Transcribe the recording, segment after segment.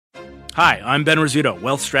Hi, I'm Ben Rizzuto,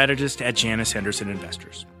 wealth strategist at Janus Henderson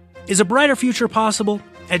Investors. Is a brighter future possible?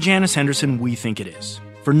 At Janus Henderson, we think it is.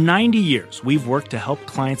 For 90 years, we've worked to help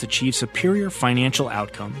clients achieve superior financial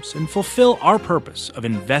outcomes and fulfill our purpose of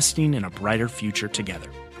investing in a brighter future together.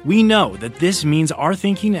 We know that this means our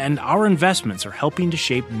thinking and our investments are helping to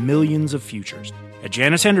shape millions of futures. At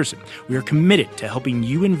Janus Henderson, we are committed to helping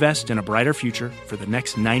you invest in a brighter future for the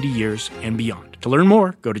next 90 years and beyond. To learn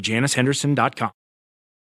more, go to janushenderson.com.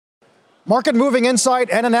 Market moving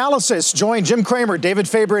insight and analysis. Join Jim Cramer, David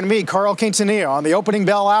Faber, and me, Carl Quintanilla, on the opening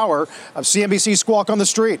bell hour of CNBC Squawk on the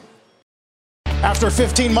Street. After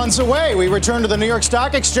 15 months away, we return to the New York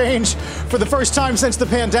Stock Exchange for the first time since the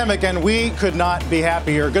pandemic, and we could not be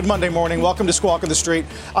happier. Good Monday morning. Welcome to Squawk on the Street.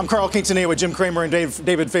 I'm Carl Quintanilla with Jim Cramer and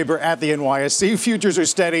David Faber at the NYSE. Futures are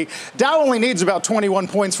steady. Dow only needs about 21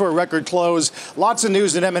 points for a record close. Lots of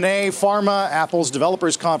news in M&A, pharma, Apple's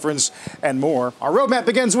Developers Conference, and more. Our roadmap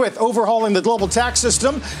begins with overhauling the global tax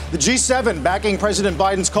system. The G7 backing President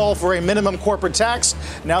Biden's call for a minimum corporate tax.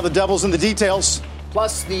 Now the devil's in the details.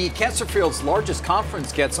 Plus, the Cancer Field's largest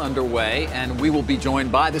conference gets underway, and we will be joined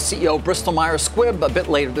by the CEO of Bristol Myers Squibb a bit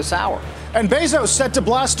later this hour. And Bezos set to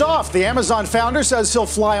blast off. The Amazon founder says he'll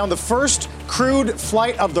fly on the first crewed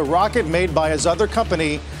flight of the rocket made by his other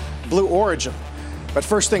company, Blue Origin. But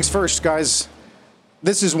first things first, guys.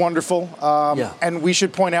 This is wonderful. And we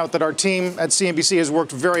should point out that our team at CNBC has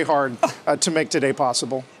worked very hard to make today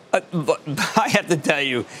possible. I have to tell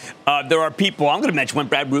you, there are people, I'm going to mention one,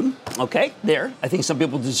 Brad Rubin, okay, there. I think some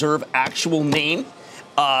people deserve actual name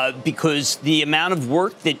because the amount of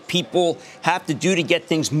work that people have to do to get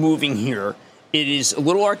things moving here, it is a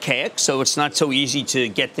little archaic, so it's not so easy to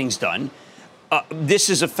get things done. This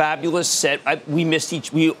is a fabulous set.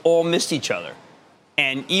 We all missed each other.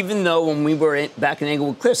 And even though when we were back in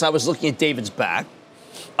Englewood Cliffs, I was looking at David's back.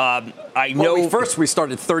 I know. First, we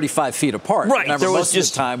started 35 feet apart. Right. Remember, There was most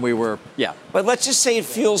just of the time we were, But let's just say it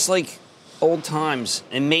feels like old times.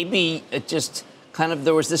 And maybe it just kind of,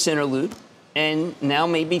 there was this interlude. And now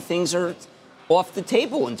maybe things are off the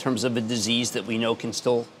table in terms of a disease that we know can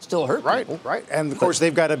still hurt people. Right. And, of course,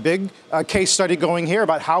 they've got a big case study going here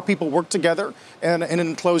about how people work together in an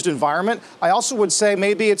enclosed environment. I also would say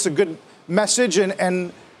maybe it's a good message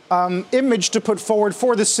and image to put forward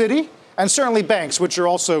for the city. And certainly banks, which are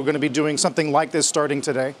also going to be doing something like this starting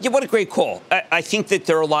today. Yeah, what a great call. I think that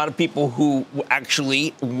there are a lot of people who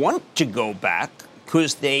actually want to go back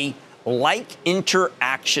because they like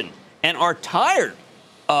interaction and are tired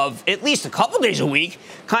of at least a couple days a week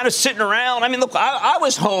kind of sitting around. I mean, look, I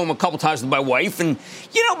was home a couple times with my wife, and,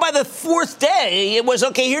 by the fourth day, it was,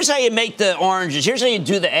 okay, here's how you make the oranges. Here's how you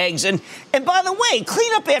do the eggs. And by the way,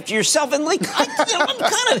 clean up after yourself. And, I'm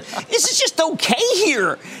kind of, this is just okay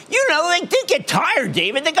here. They get tired,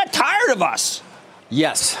 David. They got tired of us.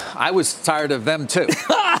 Yes, I was tired of them, too.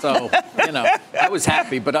 So, I was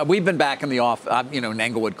happy. But we've been back in the office, in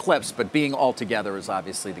Englewood Cliffs. But being all together is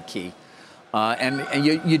obviously the key. And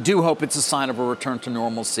you do hope it's a sign of a return to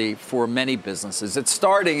normalcy for many businesses. It's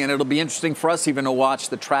starting, and it'll be interesting for us even to watch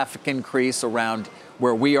the traffic increase around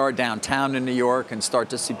where we are downtown in New York and start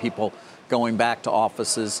to see people going back to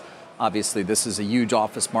offices. Obviously, this is a huge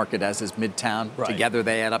office market, as is Midtown. Right. Together,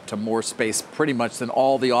 they add up to more space pretty much than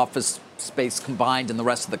all the office space combined in the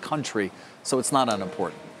rest of the country. So it's not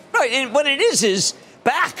unimportant. Right, and what it is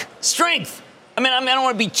back, strength. I don't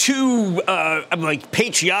want to be too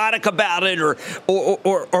patriotic about it or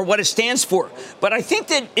what it stands for. But I think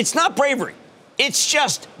that it's not bravery. It's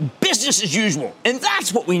just business as usual. And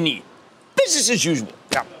that's what we need. Business as usual.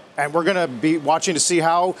 Yeah. And we're going to be watching to see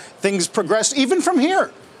how things progress even from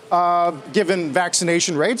here, given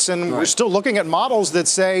vaccination rates. And we're still looking at models that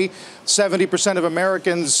say 70% of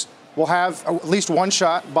Americans will have at least one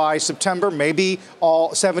shot by September, maybe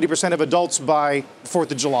all 70% of adults by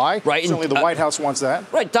 4th of July. Right. Certainly the White House wants that.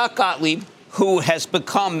 Right. Doc Gottlieb, who has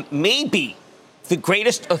become maybe the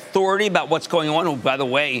greatest authority about what's going on, who, by the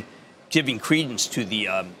way, giving credence to the...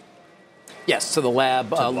 Yes, to the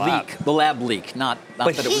lab leak. The lab leak, not that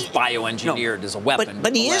it was bioengineered as a weapon.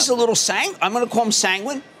 But he is a little I'm going to call him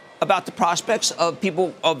sanguine about the prospects of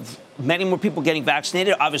many more people getting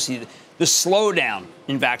vaccinated. Obviously, the slowdown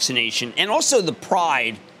in vaccination and also the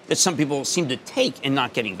pride that some people seem to take in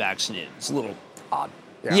not getting vaccinated. It's a little odd.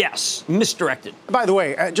 Yeah. Yes, misdirected. By the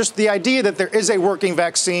way, just the idea that there is a working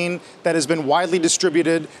vaccine that has been widely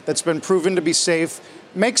distributed, that's been proven to be safe,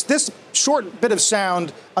 makes this short bit of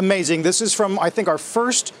sound amazing. This is from, I think, our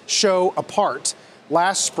first show apart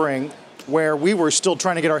last spring, where we were still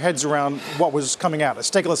trying to get our heads around what was coming at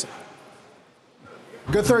us. Take a listen.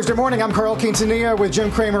 Good Thursday morning. I'm Carl Quintanilla with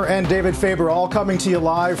Jim Cramer and David Faber, all coming to you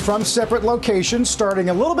live from separate locations, starting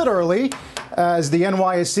a little bit early as the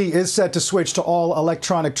NYSE is set to switch to all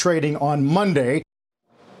electronic trading on Monday.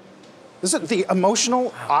 Is it the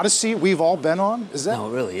emotional odyssey we've all been on? Is that, no,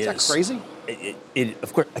 it really is that crazy?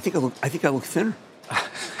 Of course, I think I look thinner.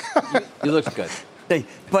 You look good.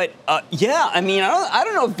 But yeah, I mean, I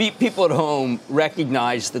don't know if people at home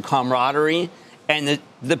recognize the camaraderie and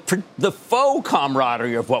the faux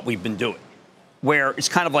camaraderie of what we've been doing, where it's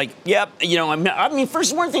kind of like, yep, you know, I mean,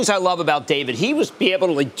 first, one of the things I love about David, he was be able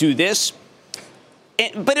to like do this.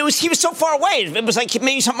 But he was so far away. It was like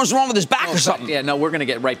maybe something was wrong with his back or something. Yeah, no, we're going to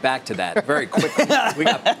get right back to that very quickly.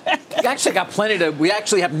 We actually got plenty to. We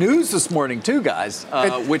actually have news this morning too, guys,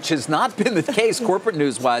 which has not been the case corporate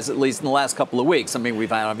news-wise, at least in the last couple of weeks. I mean, we've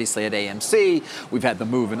had obviously at AMC, we've had the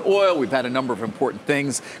move in oil, we've had a number of important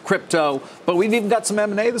things, crypto, but we've even got some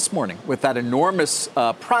M&A this morning with that enormous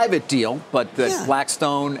private deal, but that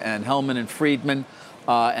Blackstone and Hellman and Friedman.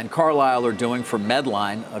 And Carlyle are doing for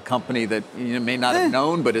Medline, a company that you may not have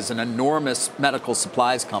known, but is an enormous medical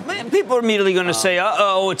supplies company. Man, people are immediately going to say,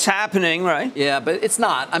 "Uh-oh, it's happening," right? Yeah, but it's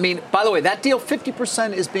not. I mean, by the way, that deal,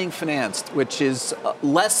 50% is being financed, which is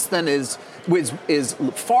less than is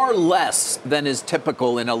far less than is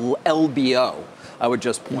typical in a LBO. I would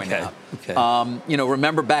just point out. Okay. You know,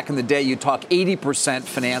 remember back in the day, you talk 80%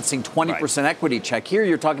 financing, 20% equity check. Here,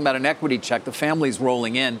 you're talking about an equity check. The family's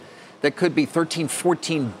rolling in. That could be 13,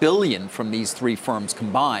 14 billion from these three firms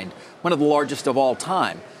combined, one of the largest of all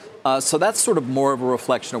time. So that's sort of more of a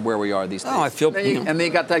reflection of where we are these days. Oh, I feel. And then you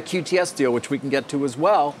got that QTS deal, which we can get to as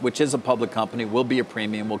well, which is a public company, will be a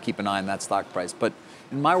premium. We'll keep an eye on that stock price. But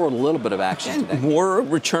in my world, a little bit of action today. More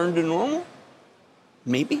return to normal?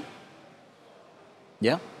 Maybe.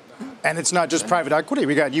 Yeah. And it's not just private equity.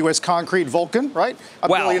 We got U.S. Concrete, Vulcan, right? $1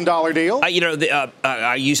 billion deal.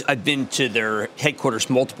 I've been to their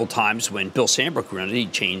headquarters multiple times when Bill Sandbrook ran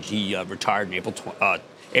it. He retired in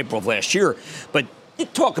April of last year. But you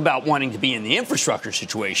talk about wanting to be in the infrastructure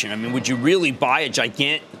situation. I mean, would you really buy a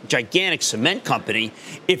gigantic cement company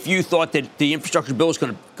if you thought that the infrastructure bill was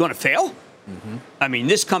going to fail? Mm-hmm. I mean,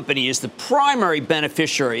 this company is the primary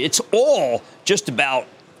beneficiary. It's all just about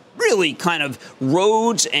really kind of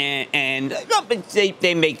roads and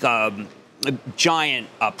they make giant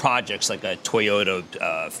projects like a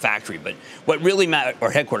Toyota factory. But what really matters,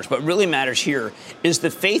 or headquarters, what really matters here is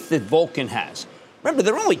the faith that Vulcan has. Remember,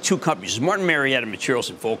 there are only two companies, Martin Marietta Materials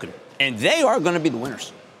and Vulcan, and they are going to be the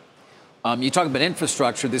winners. You talk about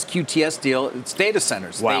infrastructure, this QTS deal, it's data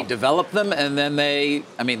centers. Wow. They develop them and then they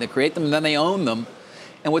create them and then they own them.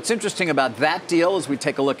 And what's interesting about that deal, as we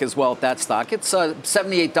take a look as well at that stock, it's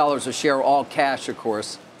 $78 a share, all cash, of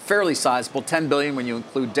course, fairly sizable, $10 billion when you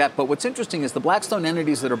include debt. But what's interesting is the Blackstone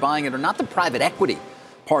entities that are buying it are not the private equity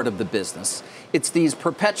part of the business. It's these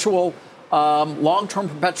perpetual, long-term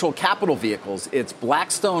perpetual capital vehicles. It's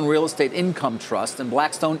Blackstone Real Estate Income Trust and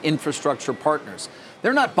Blackstone Infrastructure Partners.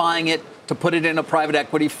 They're not buying it to put it in a private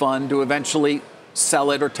equity fund to eventually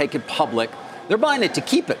sell it or take it public. They're buying it to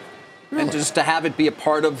keep it. Really? And just to have it be a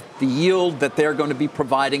part of the yield that they're going to be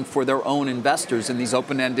providing for their own investors in these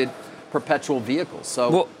open-ended perpetual vehicles.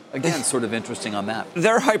 So, again, sort of interesting on that.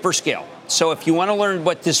 They're hyperscale. So if you want to learn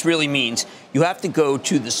what this really means, you have to go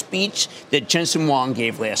to the speech that Jensen Huang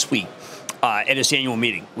gave last week at his annual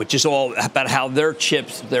meeting, which is all about how their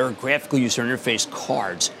chips, their graphical user interface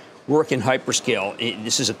cards, work in hyperscale.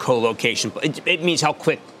 This is a co-location. It means how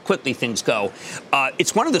quickly things go.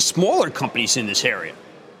 It's one of the smaller companies in this area.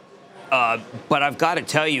 But I've got to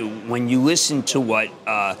tell you, when you listen to what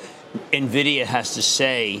NVIDIA has to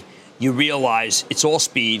say, you realize it's all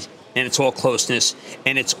speed and it's all closeness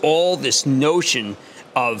and it's all this notion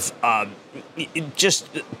of just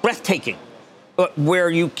breathtaking.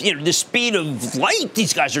 Where the speed of light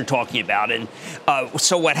these guys are talking about. And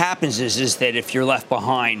so what happens is that if you're left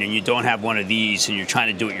behind and you don't have one of these and you're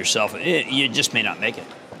trying to do it yourself, you just may not make it.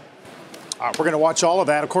 We're going to watch all of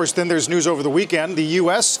that. Of course, then there's news over the weekend. The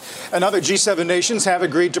U.S. and other G7 nations have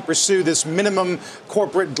agreed to pursue this minimum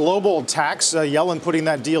corporate global tax. Yellen putting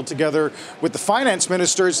that deal together with the finance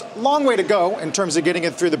ministers. Long way to go in terms of getting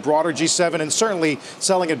it through the broader G7 and certainly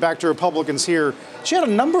selling it back to Republicans here. She had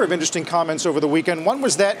a number of interesting comments over the weekend. One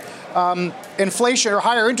was that inflation or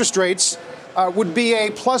higher interest rates would be a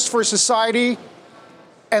plus for society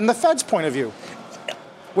and the Fed's point of view,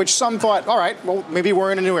 which some thought, all right, well, maybe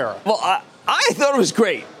we're in a new era. Well, I thought it was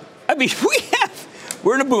great. I mean,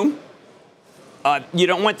 we're in a boom. You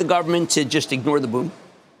don't want the government to just ignore the boom.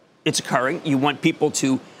 It's occurring. You want people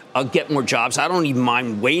to get more jobs. I don't even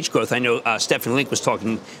mind wage growth. I know Stephanie Link was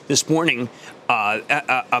talking this morning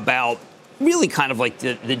about really kind of like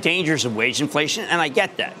the dangers of wage inflation, and I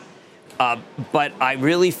get that. But I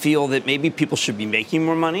really feel that maybe people should be making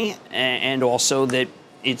more money, and also that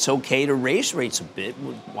it's okay to raise rates a bit.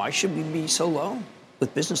 Why should we be so low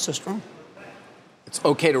with business so strong? It's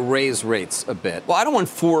okay to raise rates a bit. Well, I don't want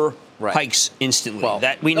four hikes instantly. Well,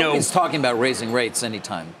 that we know. He's talking about raising rates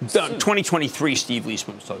anytime. 2023, Steve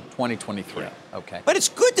Leisman was talking. 2023. Yeah. Okay. But it's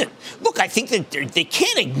good that look. I think that they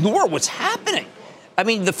can't ignore what's happening. I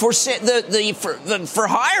mean, the for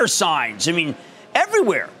hire signs. I mean,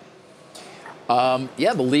 everywhere.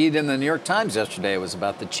 The lead in the New York Times yesterday was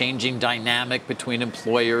about the changing dynamic between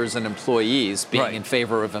employers and employees, being in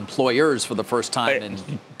favor of employers for the first time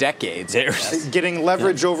in decades. Getting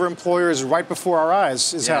leverage over employers right before our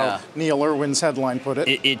eyes is how Neil Irwin's headline put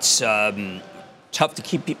it. It's tough to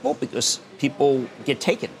keep people because people get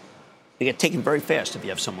taken. They get taken very fast if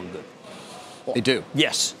you have someone good. They do?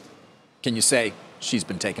 Yes. Can you say she's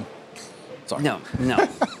been taken? Sorry. No.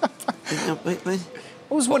 But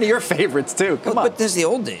it was one of your favorites, too. Come on. But there's the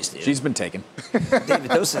old days, dude. She's been taken.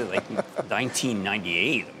 David, those are like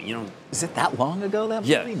 1998. I mean, you know. Is it that long ago, that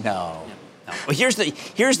movie? Yeah. No. Well, here's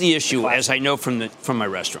the issue, as I know from my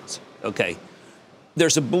restaurants. Okay.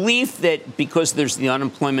 There's a belief that because there's the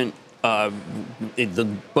unemployment,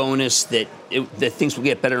 the bonus, that things will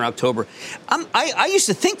get better in October. I used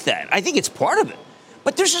to think that. I think it's part of it.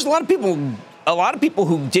 But there's just a lot of people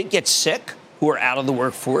who did get sick, who are out of the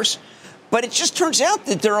workforce. But it just turns out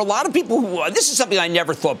that there are a lot of people who, this is something I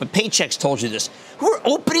never thought, but Paychex told you this, who are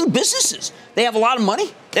opening businesses. They have a lot of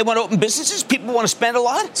money. They want to open businesses. People want to spend a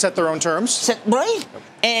lot. Set their own terms. Right.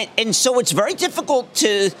 And so it's very difficult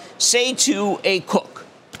to say to a cook,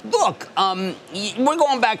 look, we're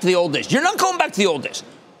going back to the old days. You're not going back to the old days.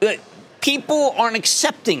 People aren't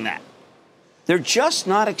accepting that. They're just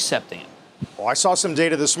not accepting it. Well, I saw some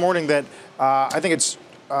data this morning that I think it's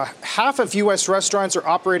half of U.S. restaurants are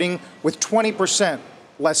operating with 20%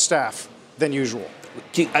 less staff than usual.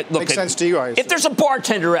 Makes sense to you, I assume. If there's a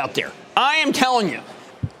bartender out there, I am telling you,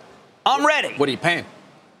 I'm ready. What are you paying?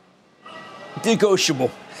 Negotiable.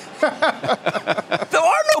 There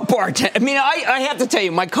are no bartenders. I mean, I have to tell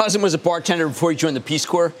you, my cousin was a bartender before he joined the Peace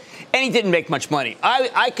Corps, and he didn't make much money.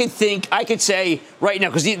 I could say right now,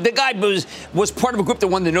 because the guy was part of a group that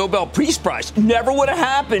won the Nobel Peace Prize. Never would have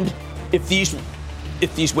happened if these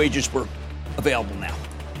wages were available now.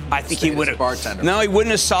 I think he would have. Bartender. No, he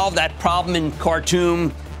wouldn't have solved that problem in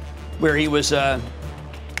Khartoum, where he was.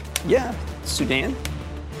 Sudan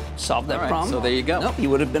solved that problem. So there you go. No, he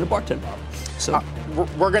would have been a bartender. So.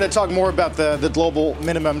 We're going to talk more about the global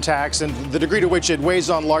minimum tax and the degree to which it weighs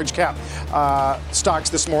on large cap stocks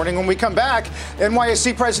this morning. When we come back,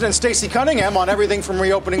 NYSE President Stacey Cunningham on everything from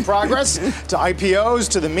reopening progress to IPOs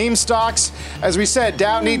to the meme stocks. As we said,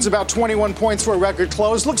 Dow needs about 21 points for a record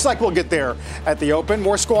close. Looks like we'll get there at the open.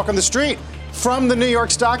 More Squawk on the Street from the New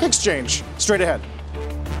York Stock Exchange. Straight ahead.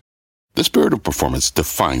 The spirit of performance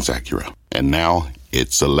defines Acura, and now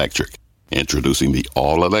it's electric. Introducing the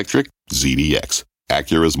all-electric ZDX.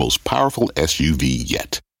 Acura's most powerful SUV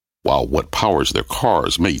yet. While what powers their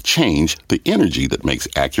cars may change, the energy that makes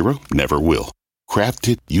Acura never will.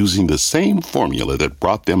 Crafted using the same formula that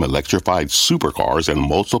brought them electrified supercars and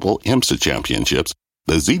multiple IMSA championships,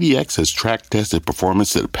 the ZDX has track-tested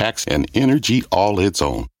performance that packs an energy all its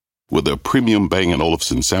own. With a premium Bang &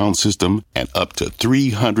 Olufsen sound system and up to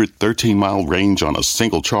 313-mile range on a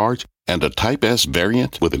single charge, and a Type S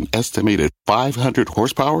variant with an estimated 500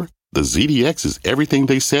 horsepower, the ZDX is everything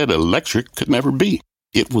they said electric could never be.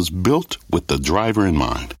 It was built with the driver in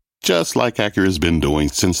mind, just like Acura's been doing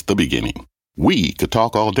since the beginning. We could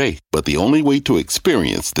talk all day, but the only way to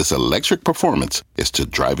experience this electric performance is to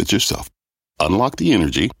drive it yourself. Unlock the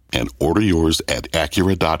energy and order yours at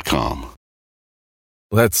Acura.com.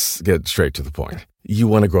 Let's get straight to the point. You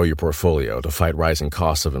want to grow your portfolio to fight rising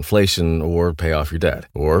costs of inflation or pay off your debt,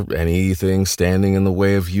 or anything standing in the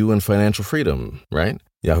way of you and financial freedom, right?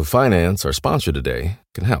 Yahoo Finance, our sponsor today,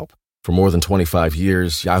 can help. For more than 25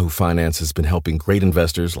 years, Yahoo Finance has been helping great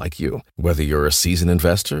investors like you. Whether you're a seasoned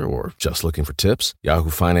investor or just looking for tips, Yahoo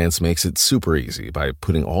Finance makes it super easy by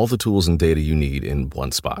putting all the tools and data you need in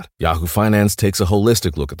one spot. Yahoo Finance takes a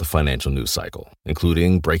holistic look at the financial news cycle,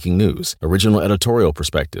 including breaking news, original editorial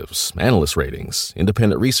perspectives, analyst ratings,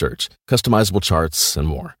 independent research, customizable charts, and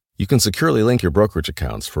more. You can securely link your brokerage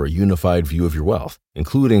accounts for a unified view of your wealth,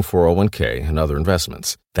 including 401k and other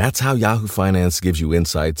investments. That's how Yahoo Finance gives you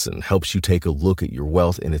insights and helps you take a look at your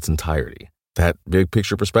wealth in its entirety. That big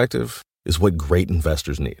picture perspective is what great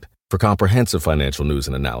investors need. For comprehensive financial news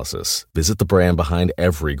and analysis, visit the brand behind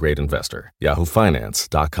every great investor,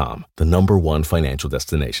 yahoofinance.com, the #1 financial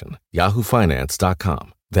destination.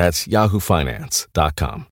 yahoofinance.com. That's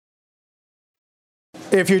yahoofinance.com.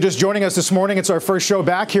 If you're just joining us this morning, it's our first show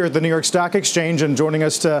back here at the New York Stock Exchange, and joining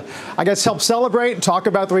us to, I guess, help celebrate, talk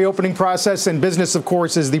about the reopening process and business, of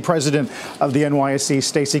course, is the president of the NYSE,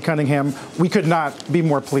 Stacey Cunningham. We could not be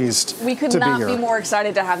more pleased We could not be more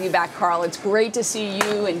excited to have you back, Carl. It's great to see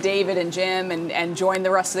you and David and Jim and join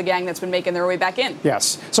the rest of the gang that's been making their way back in.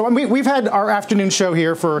 Yes. So we've had our afternoon show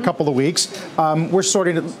here for a couple of weeks. We're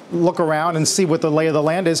starting to look around and see what the lay of the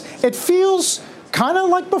land is. It feels kind of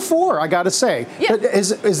like before, I got to say. Yeah.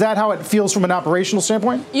 Is that how it feels from an operational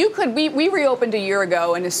standpoint? You could. We reopened a year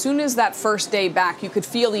ago, and as soon as that first day back, you could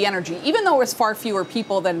feel the energy. Even though it was far fewer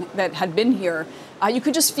people that had been here, you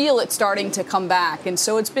could just feel it starting to come back. And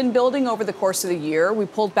so it's been building over the course of the year. We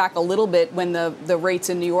pulled back a little bit when the rates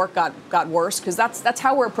in New York got worse, because that's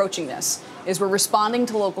how we're approaching this, is we're responding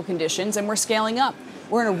to local conditions and we're scaling up.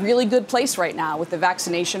 We're in a really good place right now with the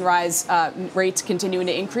vaccination rates continuing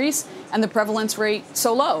to increase and the prevalence rate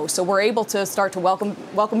so low. So we're able to start to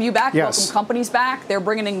welcome you back, yes. Welcome companies back. They're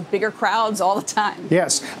bringing in bigger crowds all the time.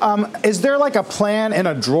 Yes. Is there like a plan in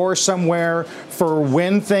a drawer somewhere for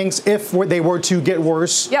when things, if they were to get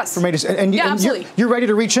worse? Yes. And absolutely. You're ready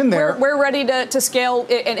to reach in there. We're ready to scale,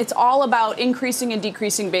 and it's all about increasing and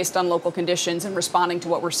decreasing based on local conditions and responding to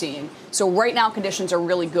what we're seeing. So right now conditions are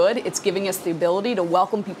really good. It's giving us the ability to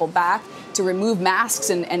welcome people back, to remove masks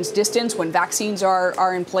and distance when vaccines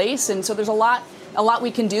are in place. And so there's a lot we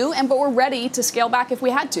can do, but we're ready to scale back if we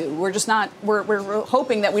had to. We're just not, we're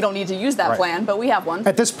hoping that we don't need to use that plan, but we have one.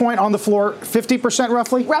 At this point on the floor, 50%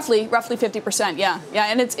 roughly? Roughly 50%, yeah.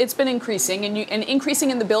 And it's been increasing, and increasing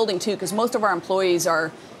in the building too, because most of our employees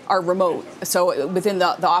are remote. So within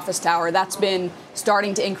the office tower, that's been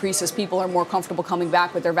starting to increase as people are more comfortable coming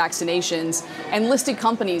back with their vaccinations. And listed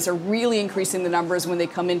companies are really increasing the numbers when they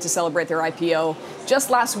come in to celebrate their IPO. Just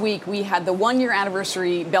last week, we had the 1-year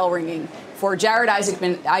anniversary bell ringing for Jared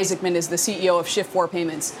Isaacman. Isaacman is the CEO of Shift4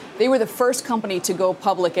 Payments. They were the first company to go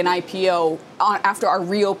public in IPO after our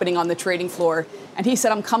reopening on the trading floor. And he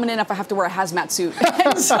said, I'm coming in if I have to wear a hazmat suit.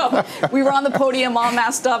 And so we were on the podium all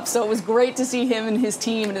masked up. So it was great to see him and his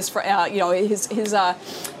team and his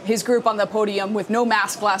group on the podium with no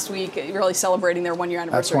mask last week, really celebrating their 1-year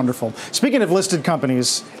anniversary. That's wonderful. Speaking of listed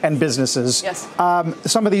companies and businesses, yes.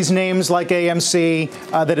 Some of these names like AMC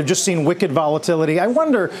that have just seen wicked volatility, I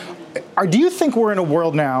wonder, do you think we're in a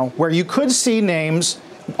world now where you could see names,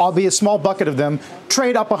 albeit a small bucket of them,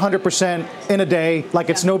 trade up 100% in a day like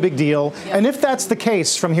it's no big deal? Yeah. And if that's the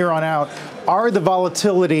case from here on out, are the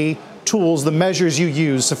volatility tools, the measures you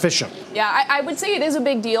use, sufficient? Yeah, I would say it is a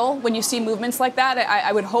big deal when you see movements like that.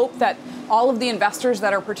 I would hope that all of the investors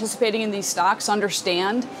that are participating in these stocks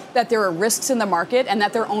understand that there are risks in the market and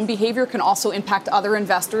that their own behavior can also impact other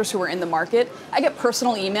investors who are in the market. I get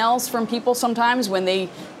personal emails from people sometimes when they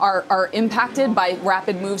are impacted by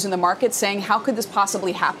rapid moves in the market saying, how could this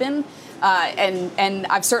possibly happen? And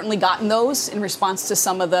I've certainly gotten those in response to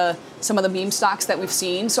some of the meme stocks that we've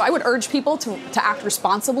seen. So I would urge people to act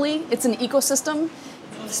responsibly. It's an ecosystem.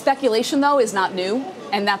 Speculation, though, is not new.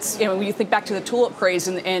 And that's, when you think back to the tulip craze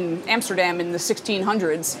in Amsterdam in the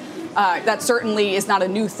 1600s, that certainly is not a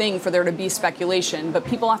new thing for there to be speculation. But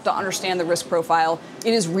people have to understand the risk profile.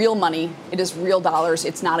 It is real money. It is real dollars.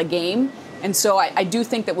 It's not a game. And so I do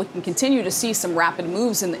think that we can continue to see some rapid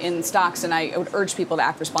moves in stocks, and I would urge people to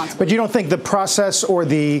act responsibly. But you don't think the process or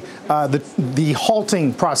the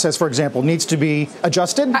halting process, for example, needs to be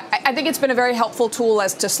adjusted? I think it's been a very helpful tool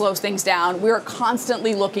as to slow things down. We are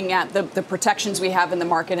constantly looking at the protections we have in the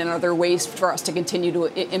market and are there ways for us to continue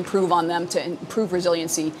to improve on them, to improve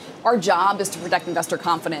resiliency. Our job is to protect investor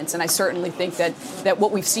confidence, and I certainly think that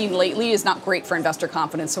what we've seen lately is not great for investor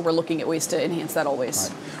confidence, so we're looking at ways to enhance that always.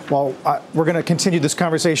 Right. Well, we're going to continue this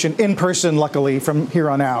conversation in person, luckily, from here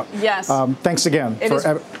on out. Yes. Thanks again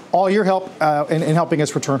for all your help in helping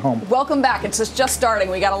us return home. Welcome back. It's just starting.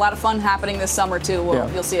 We got a lot of fun happening this summer, too.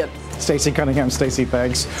 You'll see it. Stacey Cunningham. Stacey,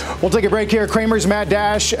 thanks. We'll take a break here. Cramer's Mad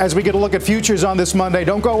Dash as we get a look at futures on this Monday.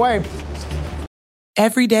 Don't go away.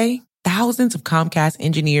 Every day, thousands of Comcast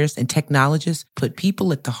engineers and technologists put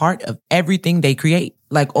people at the heart of everything they create.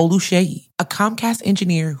 Like Oluseyi, a Comcast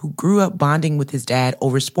engineer who grew up bonding with his dad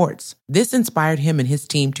over sports. This inspired him and his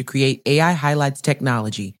team to create AI Highlights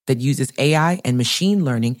technology that uses AI and machine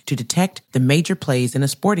learning to detect the major plays in a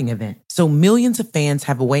sporting event. So millions of fans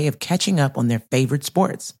have a way of catching up on their favorite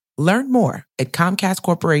sports. Learn more at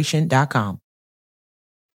ComcastCorporation.com.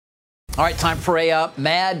 All right, time for a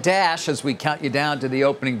mad dash as we count you down to the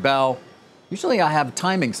opening bell. Usually I have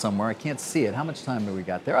timing somewhere. I can't see it. How much time do we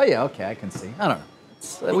got there? Oh, yeah, okay, I can see. I don't know.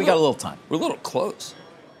 We got a little time. We're a little close.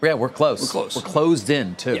 Yeah, we're close. We're close. We're closed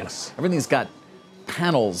in, too. Yes. Everything's got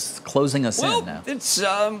panels closing us in now. It's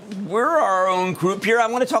we're our own group here. I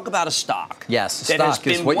want to talk about a stock. Yes, stock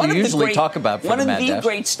is what you usually talk about. One of the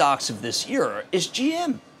great stocks of this year is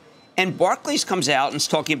GM. And Barclays comes out and is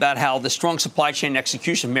talking about how the strong supply chain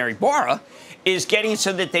execution of Mary Barra is getting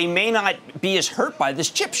so that they may not be as hurt by this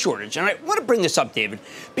chip shortage. And I want to bring this up, David,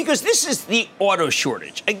 because this is the auto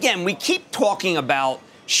shortage. Again, we keep talking about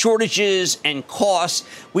shortages and costs.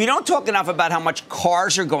 We don't talk enough about how much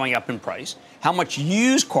cars are going up in price, how much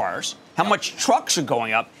used cars, how much trucks are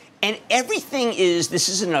going up. And everything this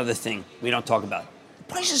is another thing we don't talk about. The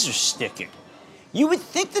prices are sticking. You would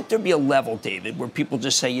think that there'd be a level, David, where people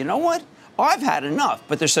just say, you know what? I've had enough.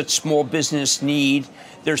 But there's such small business need.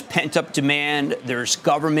 There's pent-up demand. There's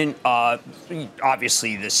government,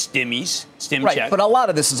 obviously, the stim right, check. But a lot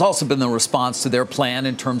of this has also been the response to their plan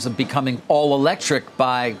in terms of becoming all electric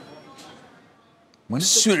by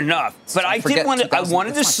soon enough. But I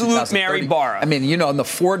wanted to salute Mary Barra. I mean, you know, and the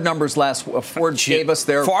Ford numbers Ford gave us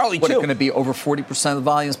their Farley what too. It's going to be over 40% of the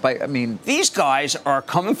volumes these guys are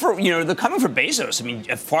coming for, they're coming for Bezos. I mean,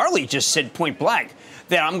 Farley just said point blank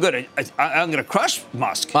that I'm going to crush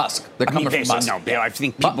Musk. They're coming for Musk. No, I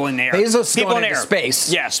think people in there. Bezos people going in into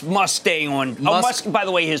space. Yes, Musk staying on. Musk, by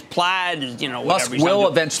the way, his plaid, Musk will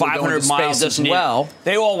eventually 500 go into miles space as well.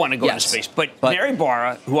 They all want to go into space. But Mary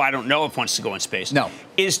Barra, who I don't know if wants to go in space,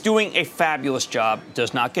 is doing a fabulous job,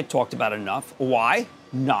 does not get talked about enough. Why?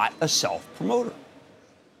 Not a self-promoter.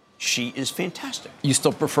 She is fantastic. You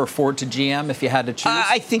still prefer Ford to GM if you had to choose?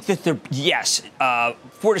 I think that yes.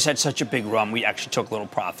 Ford has had such a big run. We actually took a little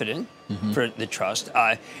profit in for the trust.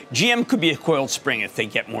 GM could be a coiled spring if they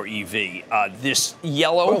get more EV. This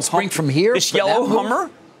yellow spring from here. This yellow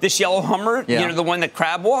Hummer. The one that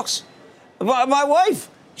crab walks. My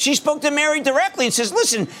wife. She spoke to Mary directly and says,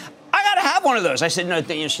 "Listen, I got to have one of those." I said, "No,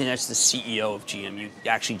 that's the CEO of GM. You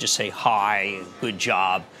actually just say hi, good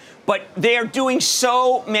job." But they are doing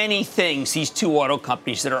so many things, these two auto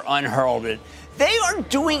companies that are unheralded. They are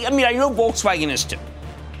doing, I know Volkswagen is too.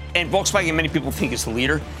 And Volkswagen, many people think is the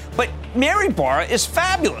leader. But Mary Barra is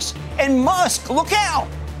fabulous. And Musk, look out.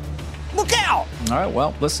 Look out. All right,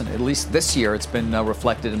 well, listen, at least this year it's been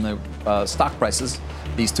reflected in the stock prices.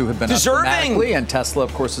 These two have been up dramatically. And Tesla,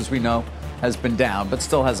 of course, as we know, has been down, but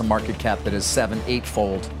still has a market cap that is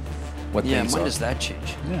 7-8-fold. When does that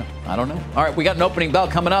change? Yeah, I don't know. All right, we got an opening bell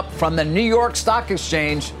coming up from the New York Stock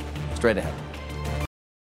Exchange. Straight ahead.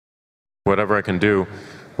 Whatever I can do,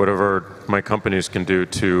 whatever my companies can do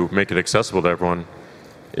to make it accessible to everyone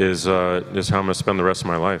is how I'm going to spend the rest of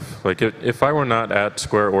my life. Like, if I were not at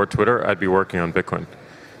Square or Twitter, I'd be working on Bitcoin.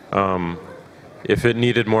 If it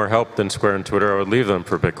needed more help than Square and Twitter, I would leave them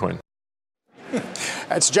for Bitcoin.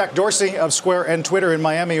 That's Jack Dorsey of Square and Twitter in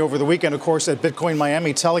Miami over the weekend, of course, at Bitcoin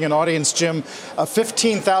Miami, telling an audience, Jim, of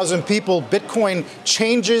 15,000 people, Bitcoin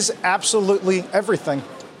changes absolutely everything.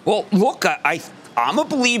 Well, look, I'm a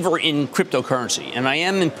believer in cryptocurrency, and I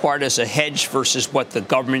am in part as a hedge versus what the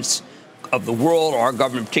governments of the world, or our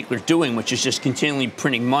government in particular, is doing, which is just continually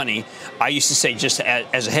printing money. I used to say just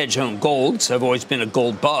as a hedge own gold, so I've always been a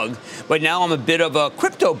gold bug, but now I'm a bit of a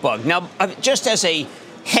crypto bug. Now, just as a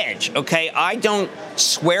hedge, okay? I don't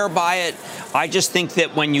swear by it. I just think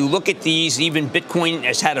that when you look at these, even Bitcoin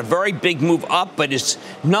has had a very big move up, but it's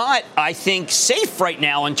not, I think, safe right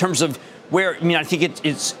now in terms of where, I think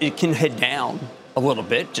it can head down a little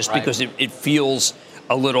bit just because it feels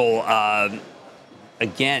a little,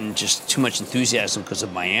 again, just too much enthusiasm because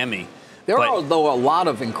of Miami. There are, though, a lot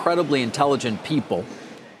of incredibly intelligent people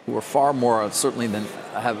who are far more, certainly, than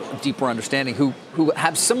have a deeper understanding, who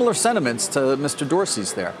have similar sentiments to Mr.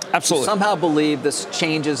 Dorsey's there. Absolutely. Who somehow believe this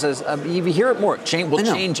changes as, you hear it more, will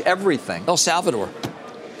change everything. El Salvador.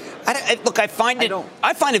 I find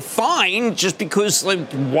it fine just because,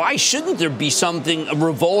 why shouldn't there be a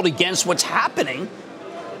revolt against what's happening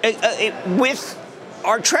with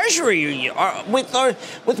our treasury,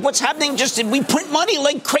 with what's happening? We print money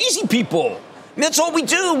like crazy people. That's all we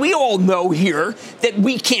do. We all know here that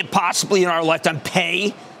we can't possibly in our lifetime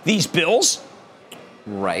pay these bills.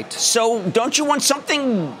 Right. So don't you want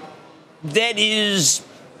something that is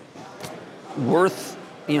worth,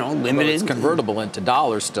 limited? Well, it's convertible into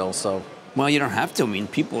dollars still, so. Well, you don't have to.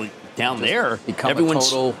 People down there, everyone's a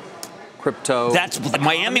total crypto.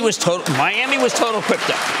 Miami was total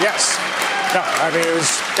crypto. Yes. No, it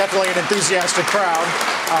was definitely an enthusiastic crowd,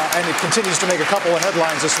 and it continues to make a couple of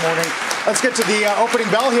headlines this morning. Let's get to the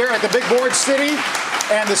opening bell here at the Big Board City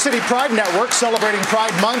and the City Pride Network celebrating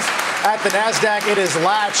Pride Month at the NASDAQ. It is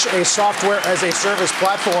Latch, a software as a service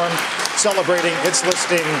platform celebrating its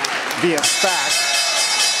listing via SPAC.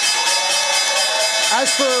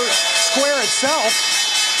 As for Square itself,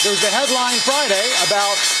 There was a headline Friday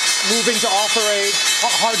about moving to offer a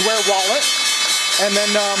hardware wallet. And then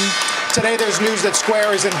today there's news that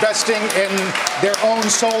Square is investing in their own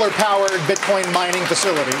solar-powered Bitcoin mining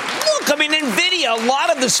facility. Look, I mean, NVIDIA, a lot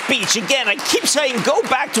of the speech, again, I keep saying, go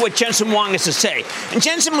back to what Jensen Huang has to say. And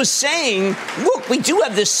Jensen was saying, look, we do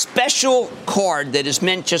have this special card that is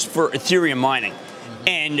meant just for Ethereum mining.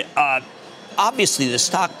 And obviously, the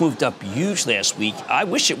stock moved up huge last week. I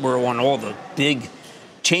wish it were on all the big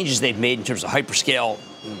changes they've made in terms of hyperscale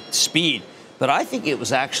speed. But I think it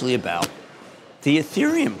was actually about the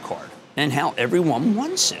Ethereum card and how everyone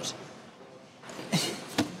wants it.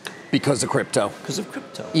 Because of crypto. Because of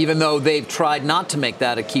crypto. Even though they've tried not to make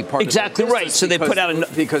that a key part exactly of their right. So they put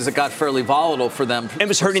out because it got fairly volatile for them. It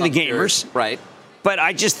was hurting the gamers. Right. But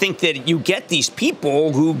I just think that you get these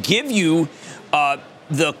people who give you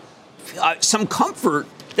some comfort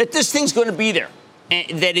that this thing's going to be there.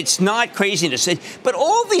 And that it's not craziness. But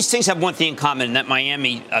all these things have one thing in common in that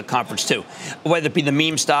Miami conference, too. Whether it be the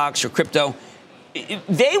meme stocks or crypto,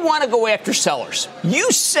 they want to go after sellers. You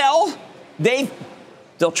sell,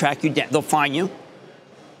 they'll track you down. They'll find you,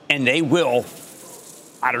 and they will,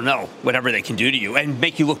 I don't know, whatever they can do to you and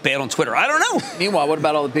make you look bad on Twitter. I don't know. Meanwhile, what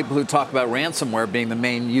about all the people who talk about ransomware being the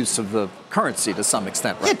main use of the currency to some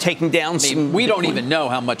extent? Right? Yeah, taking down some. We don't even know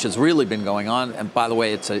how much has really been going on. And by the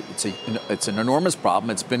way, it's an enormous problem.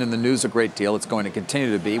 It's been in the news a great deal. It's going to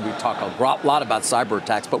continue to be. We talk a lot about cyber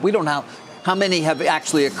attacks, but we don't know how many have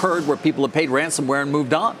actually occurred where people have paid ransomware and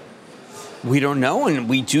moved on. We don't know, and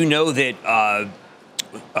we do know that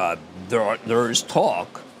there is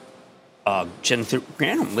talk. Jennifer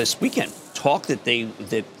Granholm this weekend talked that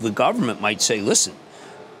the government might say, listen,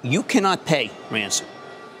 you cannot pay ransom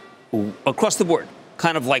across the board.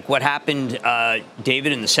 Kind of like what happened,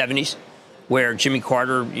 David, in the 70s, where Jimmy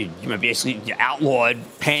Carter you basically outlawed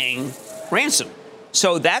paying ransom.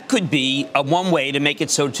 So that could be one way to make it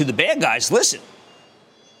so to the bad guys, listen,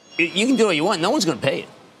 you can do what you want. No one's going to pay it.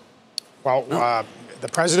 Well, the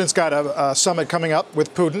president's got a summit coming up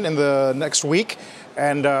with Putin in the next week.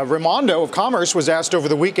 And Raimondo of Commerce was asked over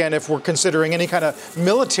the weekend if we're considering any kind of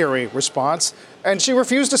military response. And she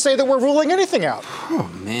refused to say that we're ruling anything out. Oh,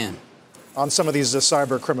 man. On some of these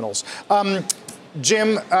cyber criminals.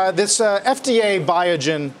 Jim, this FDA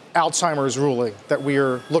Biogen Alzheimer's ruling that we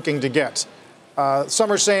are looking to get.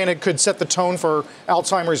 Some are saying it could set the tone for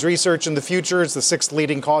Alzheimer's research in the future. It's the 6th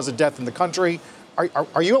leading cause of death in the country.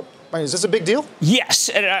 Is this a big deal? Yes.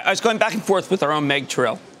 And I was going back and forth with our own Meg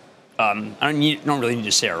Terrell. I don't really need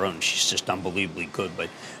to say our own. She's just unbelievably good. But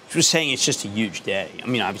she was saying it's just a huge day. I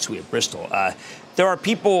mean, obviously, we have Bristol. There are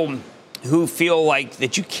people who feel like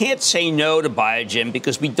that you can't say no to Biogen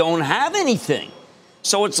because we don't have anything.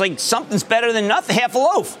 So it's like something's better than nothing, half a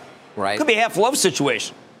loaf. Right. It could be a half a loaf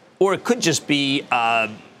situation. Or it could just be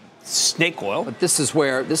snake oil. But this is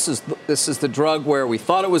the drug where we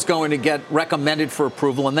thought it was going to get recommended for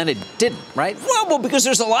approval, and then it didn't, right? Well, because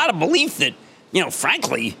there's a lot of belief that,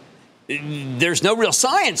 frankly, there's no real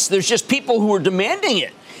science. There's just people who are demanding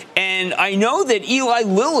it. And I know that Eli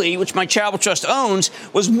Lilly, which my charitable trust owns,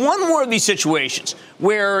 was one more of these situations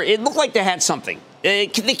where it looked like they had something.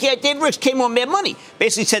 David Ricks came on Mad Money,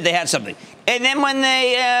 basically said they had something. And then when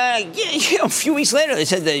they, a few weeks later, they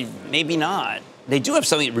said they maybe not. They do have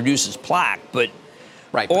something that reduces plaque, but...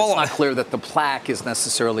 Right, but it's not clear that the plaque is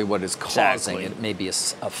necessarily what is causing exactly. it. May be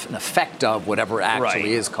an effect of whatever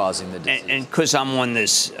actually is causing the disease. And because I'm on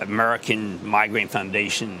this American Migraine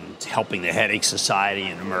Foundation, helping the Headache Society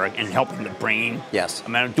and helping the brain. Yes. I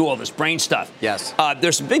mean, I do all this brain stuff. Yes.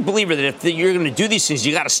 There's a big believer that if you're going to do these things,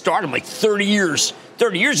 you got to start them like 30 years ago.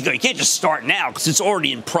 You can't just start now because it's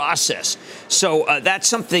already in process. So that's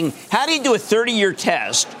something. How do you do a 30-year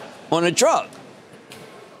test on a drug?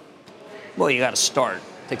 Well, you got to start.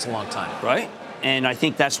 It takes a long time. Right? And I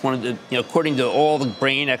think that's one of the, according to all the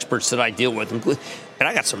brain experts that I deal with, and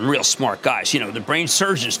I got some real smart guys, the brain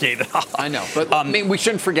surgeons, David. I know, but we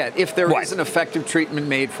shouldn't forget, if there is an effective treatment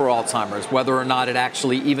made for Alzheimer's, whether or not it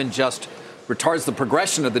actually even just retards the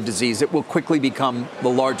progression of the disease, it will quickly become the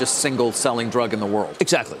largest single selling drug in the world.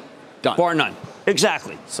 Exactly. Done. Bar none.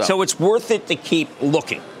 Exactly. So it's worth it to keep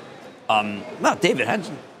looking. Well, David,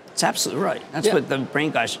 it's absolutely right. That's what the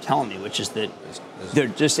brain guys are telling me, which is that they're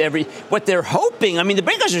just what they're hoping. I mean, the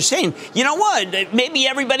brain guys are saying, you know what? Maybe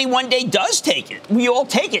everybody one day does take it. We all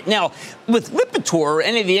take it. Now, with Lipitor,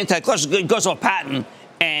 any of the anti-cholesterol, it goes off patent,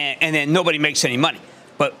 and then nobody makes any money.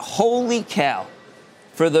 But holy cow,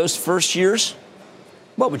 for those first years,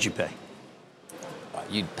 what would you pay?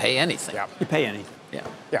 You'd pay anything. Yeah. You'd pay anything.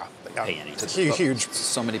 Yeah. Pay anything. It's huge.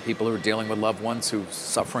 So many people who are dealing with loved ones who are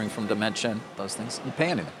suffering from dementia, those things. You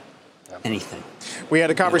pay anything. anything. We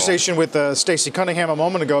had a conversation with Stacey Cunningham a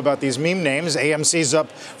moment ago about these meme names. AMC's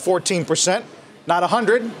up 14%. Not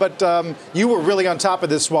 100, but you were really on top of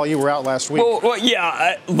this while you were out last week. Well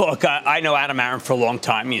yeah. Look, I know Adam Aron for a long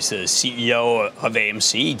time. He's the CEO of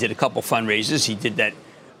AMC. He did a couple fundraisers. He did that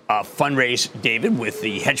fundraise, David, with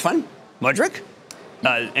the hedge fund, Mudrick.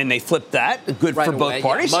 And they flipped that. Good right for both away.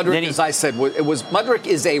 Parties. Yeah, Mudrick, as I said, Mudrick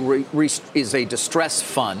is a distress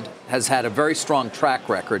fund, has had a very strong track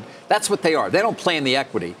record. That's what they are. They don't play in the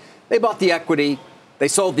equity. They bought the equity. They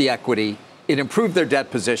sold the equity. It improved their debt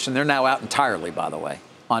position. They're now out entirely, by the way,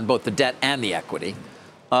 on both the debt and the equity.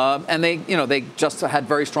 And they just had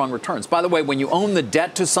very strong returns. By the way, when you own the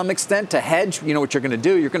debt to some extent to hedge, you know what you're going to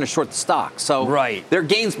do? You're going to short the stock. So their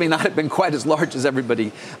gains may not have been quite as large as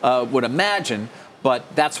everybody would imagine.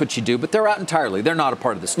 But that's what you do. But they're out entirely. They're not a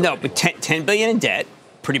part of the story. No, but $10 billion in debt,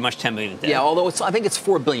 pretty much $10 billion in debt. Yeah, although I think it's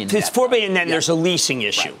 $4 billion. It's $4 billion, then there's a leasing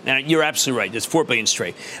issue. Right. And you're absolutely right. There's $4 billion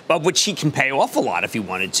straight, but which he can pay off a lot if he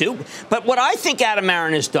wanted to. But what I think Adam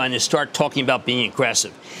Aron has done is start talking about being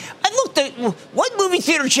aggressive. I looked at what movie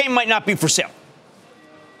theater chain might not be for sale.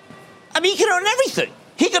 I mean, he could own everything.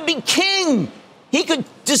 He could be king. He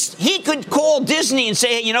could call Disney and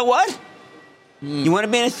say, hey, you know what? You want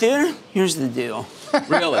to be in a theater? Here's the deal.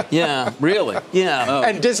 Really? Yeah. Really? Yeah. Oh.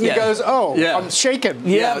 And Disney goes, I'm shaken.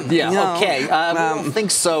 Yeah. No, okay. We don't think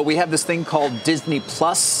so. We have this thing called Disney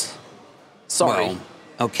Plus. Sorry. Well,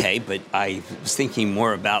 okay, but I was thinking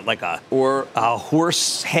more about like a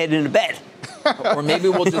horse head in a bed. Or maybe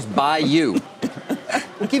we'll just buy you.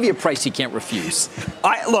 We'll give you a price you can't refuse.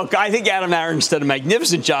 I think Adam Aron's done a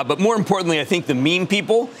magnificent job, but more importantly, I think the meme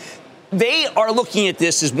people, they are looking at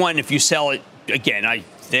this as one, if you sell it, again,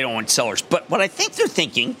 they don't want sellers. But what I think they're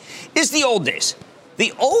thinking is the old days.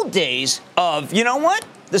 The old days of, you know what?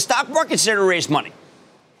 The stock market's there to raise money.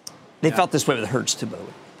 They felt this way with Hertz, too, by the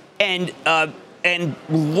way. And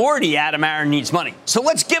Lordy, Adam Aron needs money. So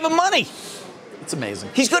let's give him money. It's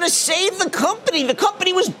amazing. He's going to save the company. The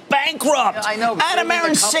company was bankrupt. Yeah, I know. Adam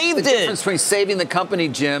Aron saved it. The difference between saving the company,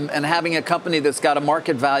 Jim, and having a company that's got a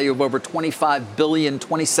market value of over $25 billion,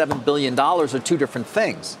 $27 billion are two different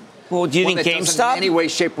things. Well, do you think GameStop doesn't in any way,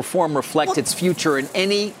 shape, or form reflect its future in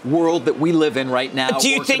any world that we live in right now? Do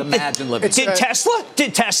you think imagine living? Did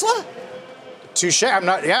Tesla? Touche.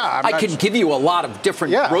 I can give you a lot of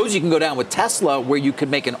different roads you can go down with Tesla where you could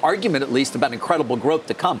make an argument at least about incredible growth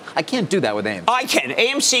to come. I can't do that with AMC. I can.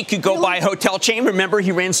 AMC could go buy a hotel chain. Remember,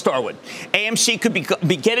 he ran Starwood. AMC could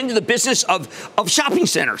get into the business of shopping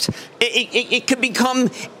centers. It could become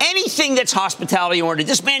anything that's hospitality oriented.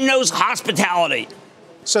 This man knows hospitality.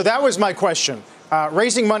 So that was my question.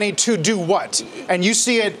 Raising money to do what? And you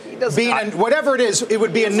see it being, whatever it is, it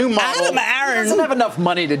would be a new model. Adam Aron doesn't have enough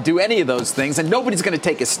money to do any of those things, and nobody's going to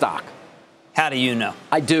take his stock. How do you know?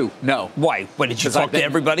 I do know. Why? What, did you talk to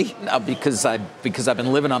everybody? No, because I've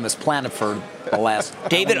been living on this planet for the last.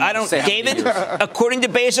 David, according to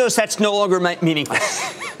Bezos, that's no longer meaningful.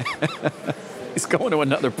 He's going to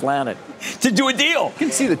another planet to do a deal. You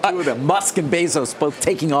can see the two of them, Musk and Bezos, both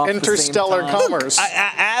taking off. Interstellar commerce.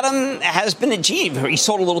 Adam has been achieved. He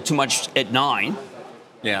sold a little too much at 9.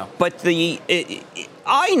 Yeah. But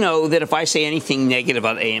I know that if I say anything negative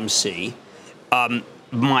about AMC,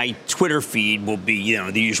 my Twitter feed will be,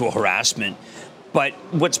 the usual harassment. But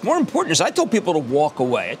what's more important is I told people to walk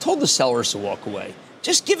away. I told the sellers to walk away.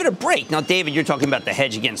 Just give it a break. Now, David, you're talking about the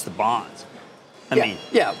hedge against the bonds.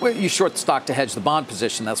 Well, you short the stock to hedge the bond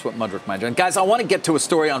position. That's what Mudrick might do. And guys, I want to get to a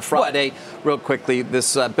story on Friday real quickly.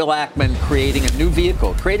 This Bill Ackman creating a new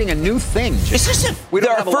vehicle, creating a new thing. Is this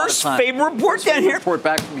our first favor report down here? Report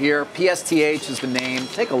back from here. PSTH is the name.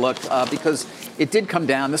 Take a look because it did come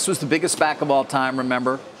down. This was the biggest SPAC of all time,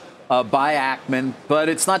 remember, by Ackman. But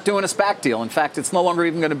it's not doing a SPAC deal. In fact, it's no longer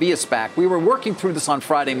even going to be a SPAC. We were working through this on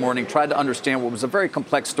Friday morning, tried to understand what was a very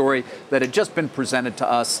complex story that had just been presented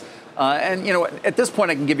to us. And, at this point,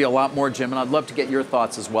 I can give you a lot more, Jim, and I'd love to get your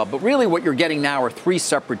thoughts as well. But really what you're getting now are 3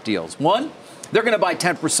 separate deals. One, they're going to buy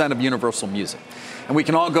 10% of Universal Music. And we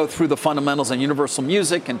can all go through the fundamentals on Universal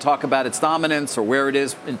Music and talk about its dominance or where it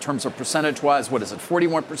is in terms of percentage-wise. What is it,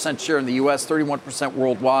 41% share in the U.S., 31%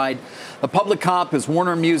 worldwide. The public comp is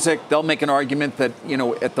Warner Music. They'll make an argument that,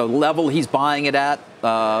 at the level he's buying it at,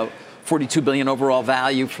 $42 billion overall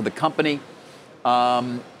value for the company.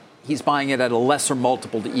 He's buying it at a lesser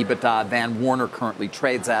multiple to EBITDA than Warner currently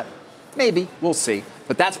trades at. Maybe. We'll see.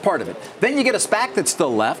 But that's part of it. Then you get a SPAC that's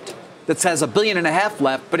still left that has $1.5 billion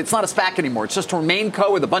left, but it's not a SPAC anymore. It's just a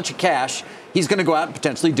RemainCo with a bunch of cash. He's going to go out and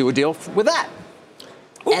potentially do a deal with that.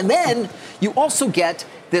 And then you also get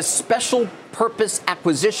this special purpose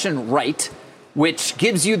acquisition right, which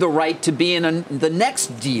gives you the right to be in the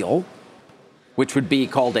next deal which would be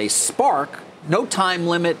called a SPARC. No time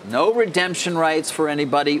limit, no redemption rights for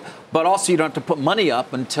anybody, but also you don't have to put money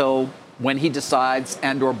up until when he decides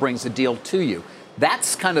and or brings a deal to you.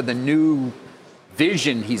 That's kind of the new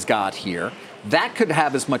vision he's got here. That could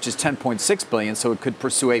have as much as $10.6 billion, so it could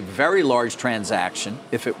pursue a very large transaction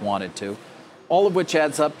if it wanted to, all of which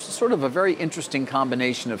adds up to sort of a very interesting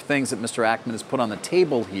combination of things that Mr. Ackman has put on the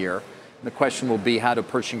table here. And the question will be, how do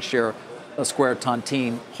Pershing Square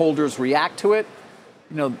Tontine holders react to it?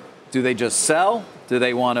 You know, do they just sell? Do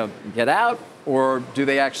they want to get out? Or do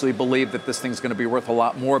they actually believe that this thing's going to be worth a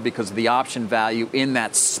lot more because of the option value in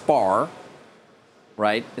that SPAR,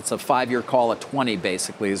 right? It's a 5-year call at 20,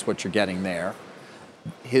 basically, is what you're getting there.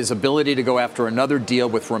 His ability to go after another deal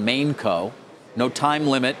with RemainCo, no time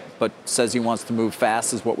limit, but says he wants to move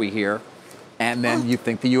fast is what we hear. And then you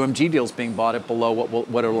think the UMG deal's being bought at below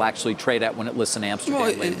what it'll actually trade at when it lists in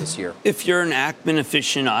Amsterdam later this year. If you're an Ackman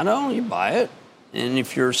aficionado, you buy it. And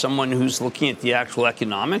if you're someone who's looking at the actual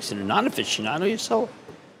economics and a non-aficionado, you sell it.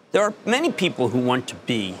 There are many people who want to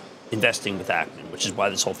be investing with Ackman, which is why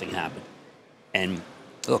this whole thing happened. And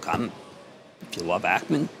look, if you love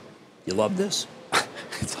Ackman, you love this.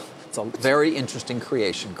 It's a very interesting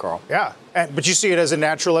creation, Carl. Yeah, but you see it as a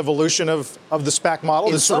natural evolution of the SPAC model,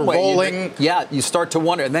 In this sort some of way, rolling. you start to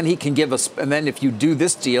wonder, and then he can give us, and then if you do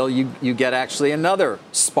this deal, you get actually another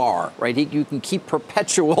SPAR, right? You can keep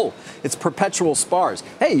perpetual SPARs.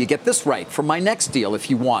 Hey, you get this right for my next deal if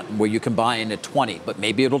you want, where you can buy in at 20, but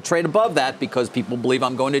maybe it'll trade above that because people believe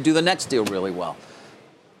I'm going to do the next deal really well.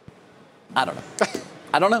 I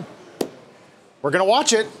don't know. We're going to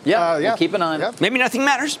watch it. Yeah, we'll keep an eye on it. Maybe nothing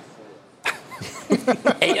matters.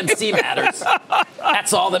 AMC matters.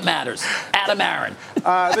 That's all that matters. Adam Aaron.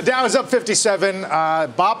 The Dow is up 57.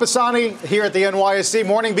 Bob Pisani here at the NYSE.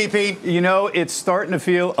 Morning, BP. You know, it's starting to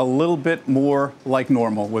feel a little bit more like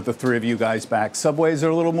normal with the three of you guys back. Subways are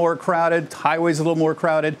a little more crowded. Highways a little more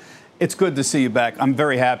crowded. It's good to see you back. I'm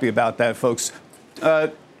very happy about that, folks.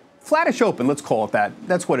 Flattish open, let's call it that.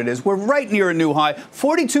 That's what it is. We're right near a new high.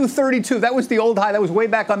 42.32. That was the old high. That was way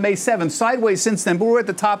back on May 7th. Sideways since then, but we're at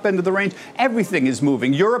the top end of the range. Everything is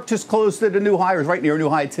moving. Europe just closed at a new high, or is right near a new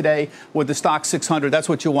high today with the stock 600. That's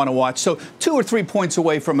what you want to watch. So 2 or 3 points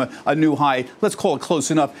away from a new high. Let's call it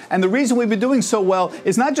close enough. And the reason we've been doing so well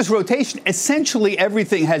is not just rotation. Essentially,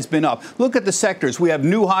 everything has been up. Look at the sectors. We have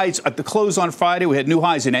new highs at the close on Friday. We had new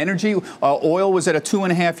highs in energy. Oil was at a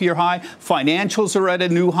 2.5-year high. Financials are at a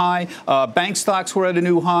new high. Bank stocks were at a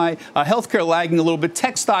new high. Healthcare lagging a little bit.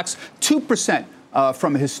 Tech stocks 2%.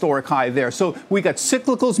 From a historic high there. So we got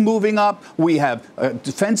cyclicals moving up. We have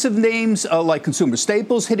defensive names like consumer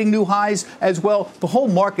staples hitting new highs as well. The whole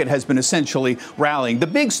market has been essentially rallying. The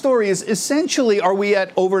big story is essentially, are we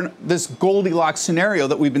at over this Goldilocks scenario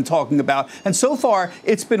that we've been talking about? And so far,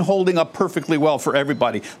 it's been holding up perfectly well for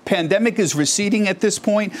everybody. Pandemic is receding at this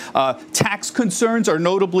point. Tax concerns are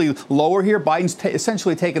notably lower here. Biden's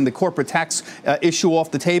essentially taken the corporate tax issue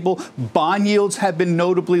off the table. Bond yields have been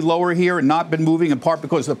notably lower here and not been moving, in part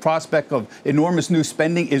because the prospect of enormous new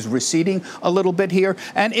spending is receding a little bit here.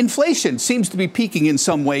 And inflation seems to be peaking in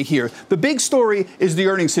some way here. The big story is the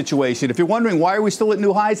earnings situation. If you're wondering why are we still at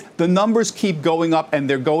new highs, the numbers keep going up, and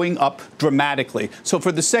they're going up dramatically. So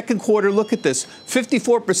for the second quarter, look at this.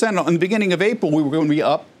 54% in the beginning of April, we were going to be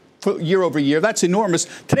up year over year. That's enormous.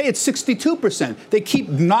 Today, it's 62%. They keep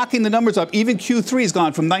knocking the numbers up. Even Q3 has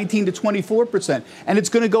gone from 19 to 24%, and it's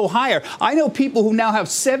going to go higher. I know people who now have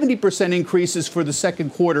 70% increases for the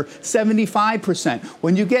second quarter, 75%.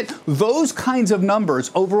 When you get those kinds of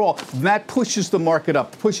numbers overall, that pushes the market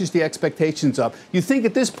up, pushes the expectations up. You think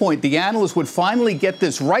at this point the analysts would finally get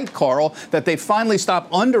this right, Carl, that they finally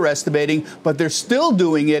stop underestimating, but they're still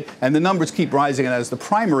doing it, and the numbers keep rising, and that is the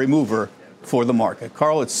primary mover for the market.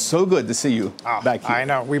 Carl, it's so good to see you back here. I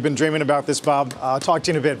know. We've been dreaming about this, Bob. I'll talk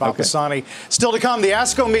to you in a bit, Bob Pisani. Still to come, the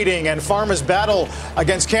ASCO meeting and pharma's battle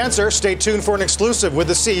against cancer. Stay tuned for an exclusive with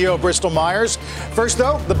the CEO of Bristol Myers. First,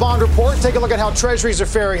 though, the bond report. Take a look at how treasuries are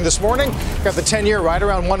faring this morning. Got the 10-year right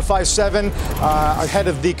around 157 ahead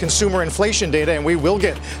of the consumer inflation data, and we will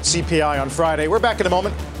get CPI on Friday. We're back in a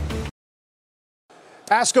moment.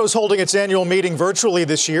 ASCO is holding its annual meeting virtually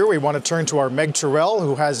this year. We want to turn to our Meg Terrell,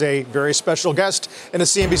 who has a very special guest in a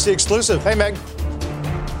CNBC exclusive. Hey, Meg.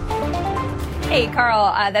 Hey,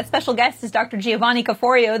 Carl. That special guest is Dr. Giovanni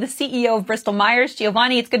Caforio, the CEO of Bristol Myers.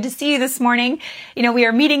 Giovanni, it's good to see you this morning. You know, we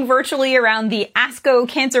are meeting virtually around the ASCO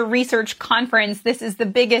Cancer Research Conference. This is the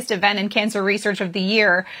biggest event in cancer research of the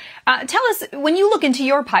year. Tell us, when you look into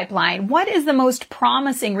your pipeline, what is the most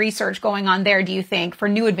promising research going on there, do you think, for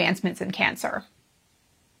new advancements in cancer?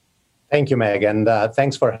 Thank you, Meg, and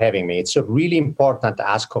thanks for having me. It's a really important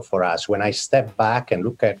ASCO for us. When I step back and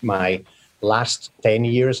look at my last 10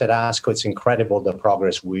 years at ASCO, it's incredible the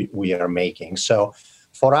progress we are making. So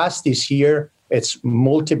for us this year, it's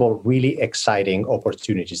multiple really exciting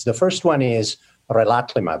opportunities. The first one is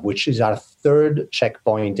relatlimab, which is our third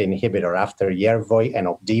checkpoint inhibitor after Yervoy and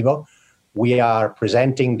Opdivo. We are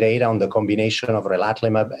presenting data on the combination of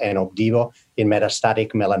relatlimab and Opdivo in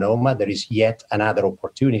metastatic melanoma. There is yet another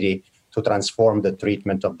opportunity to transform the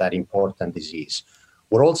treatment of that important disease.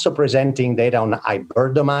 We're also presenting data on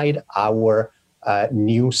iberdomide, our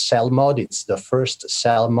new CELMoD. It's the first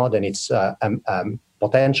CELMoD, and it's a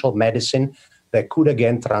potential medicine that could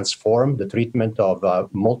again transform the treatment of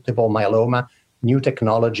multiple myeloma. New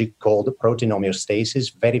technology called protein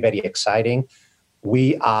homeostasis, very, very exciting.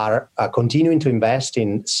 We are continuing to invest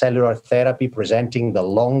in cellular therapy, presenting the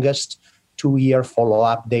longest 2-year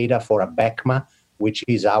follow-up data for Abecma, which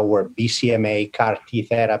is our BCMA CAR T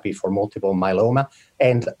therapy for multiple myeloma,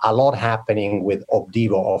 and a lot happening with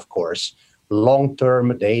Opdivo, of course.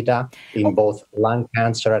 Long-term data in both lung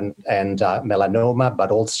cancer and melanoma,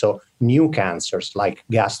 but also new cancers like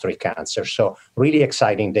gastric cancer. So really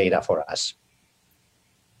exciting data for us.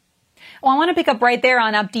 Well, I want to pick up right there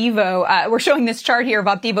on Opdivo. We're showing this chart here of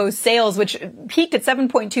Opdivo's sales, which peaked at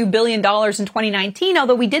 $7.2 billion in 2019,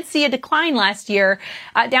 although we did see a decline last year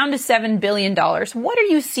down to $7 billion. What are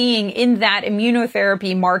you seeing in that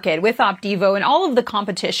immunotherapy market with Opdivo and all of the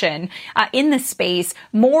competition in the space?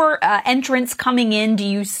 More entrants coming in. Do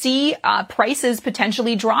you see prices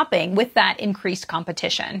potentially dropping with that increased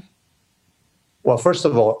competition? Well, first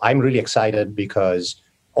of all, I'm really excited because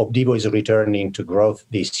Opdivo is returning to growth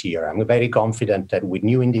this year. I'm very confident that with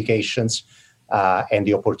new indications and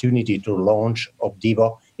the opportunity to launch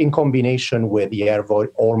Opdivo in combination with Yervoy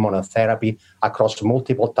or monotherapy across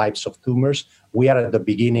multiple types of tumors, we are at the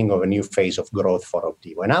beginning of a new phase of growth for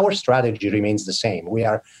Opdivo. And our strategy remains the same. We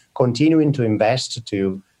are continuing to invest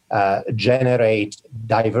to generate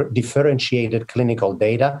differentiated clinical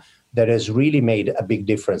data that has really made a big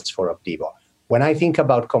difference for Opdivo. When I think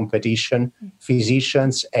about competition,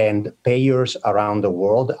 physicians and payers around the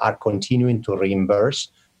world are continuing to reimburse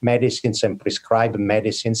medicines and prescribe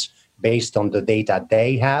medicines based on the data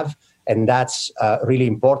they have. And that's really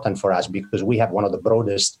important for us because we have one of the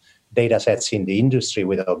broadest data sets in the industry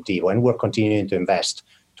with Opdivo, and we're continuing to invest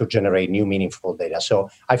to generate new meaningful data. So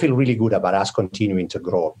I feel really good about us continuing to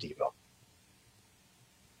grow Opdivo.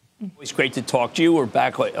 It's great to talk to you. We're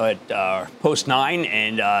back at Post 9,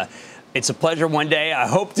 and it's a pleasure one day. I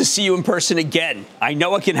hope to see you in person again. I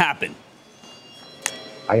know it can happen.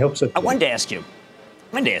 I hope so too. I wanted to ask you.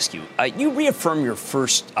 You reaffirm your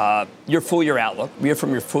full year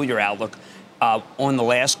outlook. On the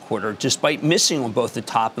last quarter, despite missing on both the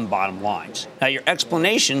top and bottom lines. Now, your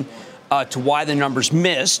explanation to why the numbers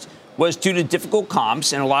missed was due to difficult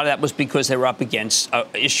comps, and a lot of that was because they were up against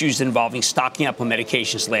issues involving stocking up on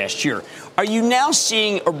medications last year. Are you now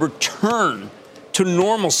seeing a return to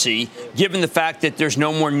normalcy, given the fact that there's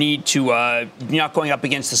no more need to not going up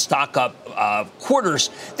against the stock up quarters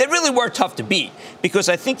that really were tough to beat? Because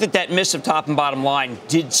I think that miss of top and bottom line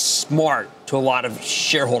did smart to a lot of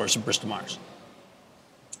shareholders of Bristol Myers.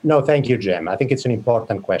 No, thank you, Jim. I think it's an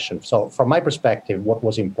important question. So from my perspective, what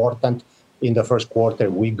was important in the first quarter,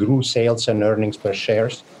 we grew sales and earnings per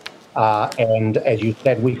shares. And as you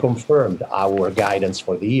said, we confirmed our guidance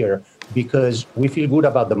for the year because we feel good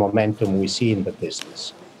about the momentum we see in the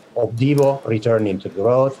business. Opdivo returning to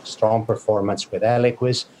growth, strong performance with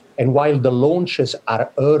Eliquis. And while the launches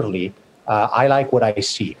are early, I like what I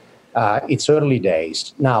see. It's early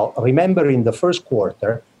days. Now, remember in the first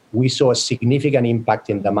quarter, we saw a significant impact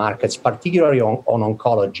in the markets, particularly on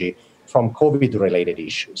oncology from COVID-related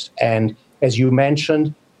issues. And as you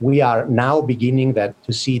mentioned, we are now beginning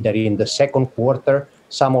to see that in the second quarter,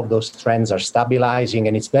 some of those trends are stabilizing,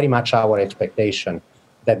 and it's very much our expectation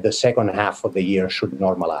that the second half of the year should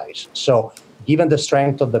normalize. So given the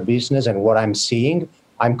strength of the business and what I'm seeing,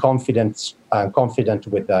 I'm confident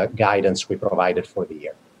with the guidance we provided for the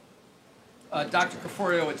year. Dr.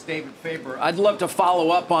 Caforio, it's David Faber. I'd love to follow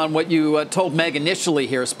up on what you told Meg initially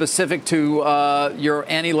here, specific to your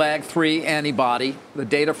anti-LAG-3 antibody, the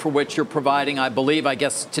data for which you're providing, I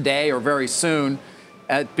guess today or very soon,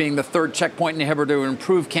 at being the third checkpoint inhibitor to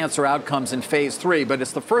improve cancer outcomes in phase 3. But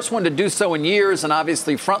it's the first one to do so in years, and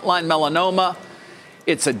obviously frontline melanoma.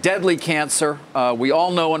 It's a deadly cancer. We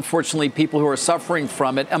all know, unfortunately, people who are suffering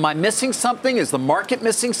from it. Am I missing something? Is the market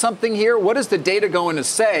missing something here? What is the data going to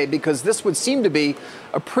say? Because this would seem to be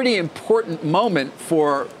a pretty important moment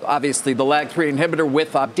for, obviously, the LAG-3 inhibitor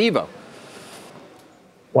with Opdivo.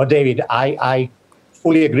 Well, David, I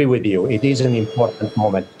fully agree with you. It is an important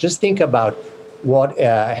moment. Just think about what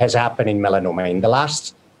has happened in melanoma. In the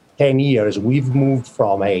last 10 years, we've moved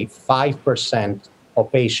from a 5%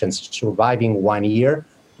 of patients surviving 1 year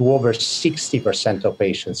to over 60% of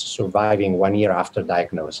patients surviving 1 year after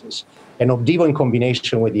diagnosis. And Opdivo in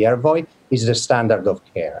combination with Yervoy is the standard of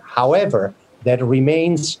care. However, there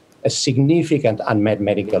remains a significant unmet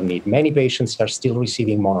medical need. Many patients are still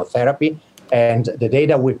receiving monotherapy, and the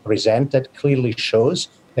data we presented clearly shows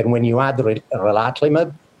that when you add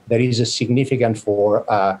relatlimab, there is a significant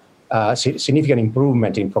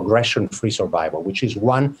improvement in progression-free survival, which is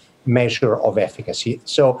one measure of efficacy.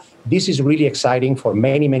 So this is really exciting for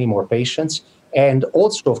many, many more patients. And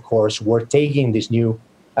also, of course, we're taking this new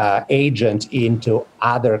agent into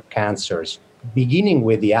other cancers, beginning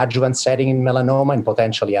with the adjuvant setting in melanoma and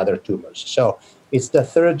potentially other tumors. So it's the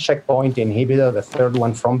third checkpoint inhibitor, the third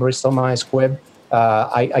one from Bristol Myers Squibb.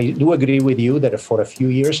 I do agree with you that for a few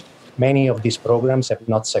years, many of these programs have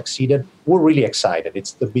not succeeded. We're really excited.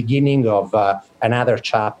 It's the beginning of another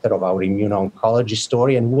chapter of our immuno-oncology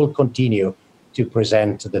story, and we'll continue to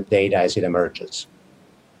present the data as it emerges.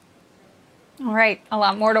 All right, a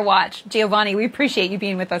lot more to watch. Giovanni, we appreciate you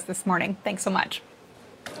being with us this morning. Thanks so much.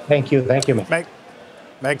 Thank you. Thank you, Meg.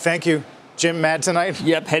 Meg, thank you. Jim, mad tonight?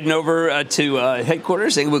 Yep, heading over to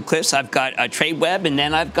headquarters, Englewood Cliffs. I've got TradeWeb, and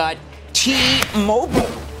then I've got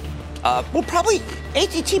T-Mobile. Well, probably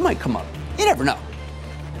AT&T might come up. You never know.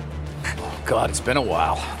 Oh, God, it's been a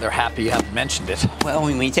while. They're happy you haven't mentioned it. Well,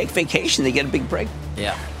 when you take vacation, they get a big break.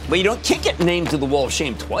 Yeah. But you can't get named to the Wall of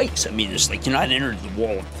Shame twice. I mean, it's like you're not entered the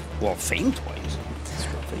Wall of Fame twice.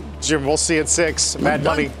 Jim, we'll see you at 6. Mad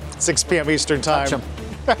Money, 6 p.m. Eastern Time.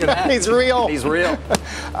 He's real. He's real.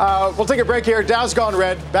 We'll take a break here. Dow's gone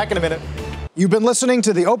red. Back in a minute. You've been listening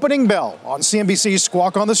to The Opening Bell on CNBC's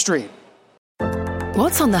Squawk on the Street.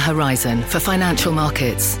 What's on the horizon for financial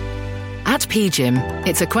markets? At PGIM,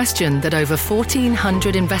 it's a question that over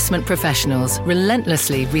 1,400 investment professionals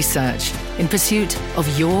relentlessly research in pursuit of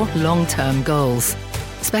your long-term goals.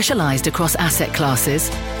 Specialized across asset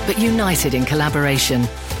classes, but united in collaboration,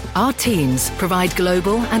 our teams provide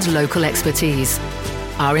global and local expertise.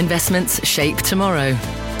 Our investments shape tomorrow,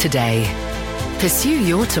 today. Pursue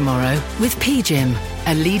your tomorrow with PGIM,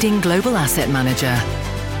 a leading global asset manager.